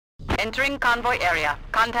Entering convoy area.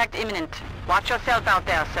 Contact imminent. Watch yourself out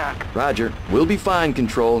there, sir. Roger. We'll be fine,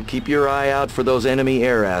 Control. Keep your eye out for those enemy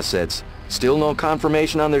air assets. Still no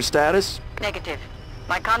confirmation on their status? Negative.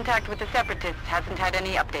 My contact with the Separatists hasn't had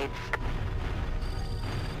any updates.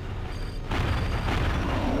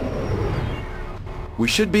 We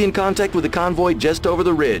should be in contact with the convoy just over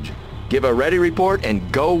the ridge. Give a ready report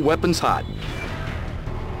and go weapons hot.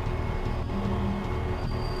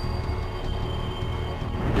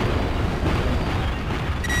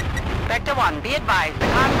 Vector 1, be advised, the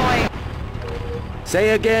convoy... Say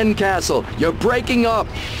again, Castle. You're breaking up.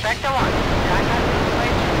 Vector 1,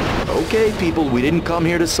 contact situation. Okay, people, we didn't come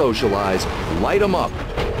here to socialize. Light 'em up.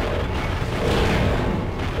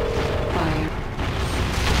 Fire.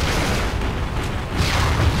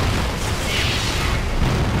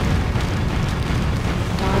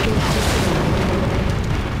 Target destroyed.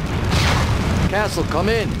 Castle, come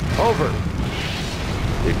in. Over.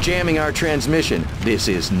 They're jamming our transmission. This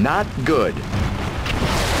is not good.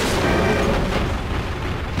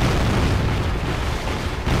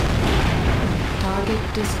 Target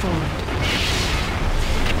destroyed.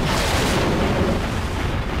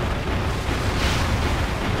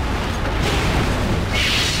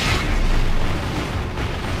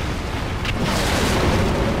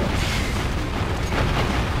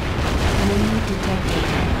 Enemy detected.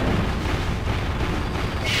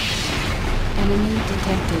 Enemy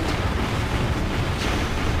detected.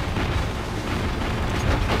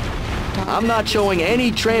 I'm not showing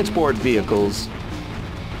any transport vehicles.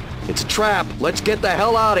 It's a trap. Let's get the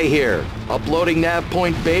hell out of here. Uploading nav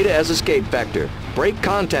point beta as escape vector. Break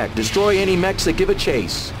contact. Destroy any mechs that give a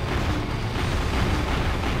chase.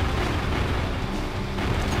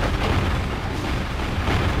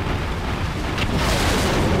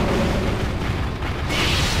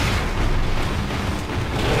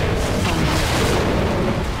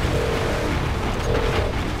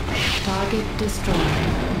 Target destroyed.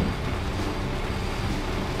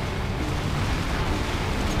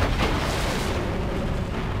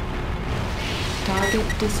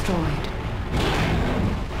 Target destroyed.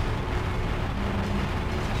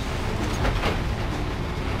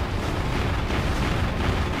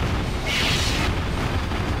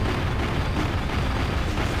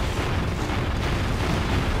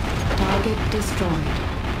 Target destroyed.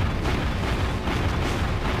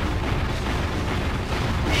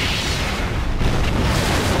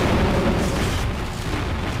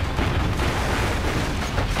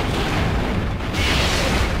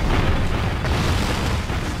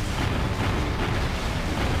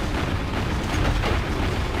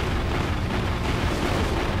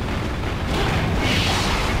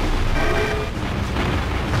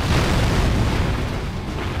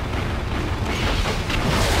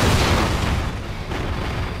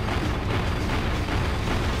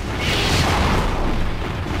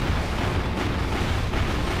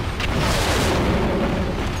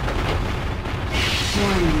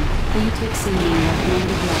 Warning. Heat exceeding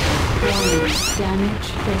recommended level. Warning. Damage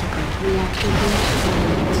critical. Reactor breach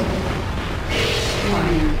imminent.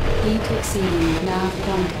 Warning. Heat exceeding nav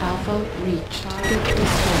point alpha reached. Target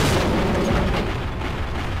destroyed.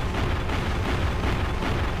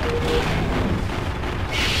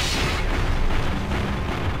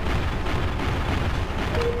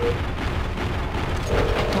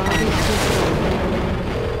 Target destroyed.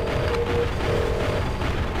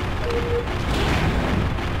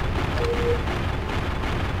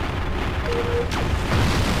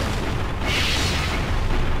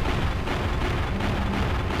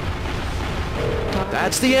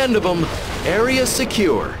 That's the end of them. Area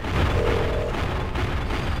secure.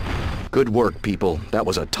 Good work, people. That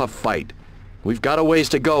was a tough fight. We've got a ways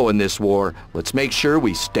to go in this war. Let's make sure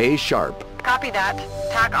we stay sharp. Copy that.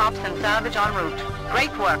 TAC ops and salvage en route.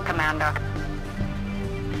 Great work, Commander.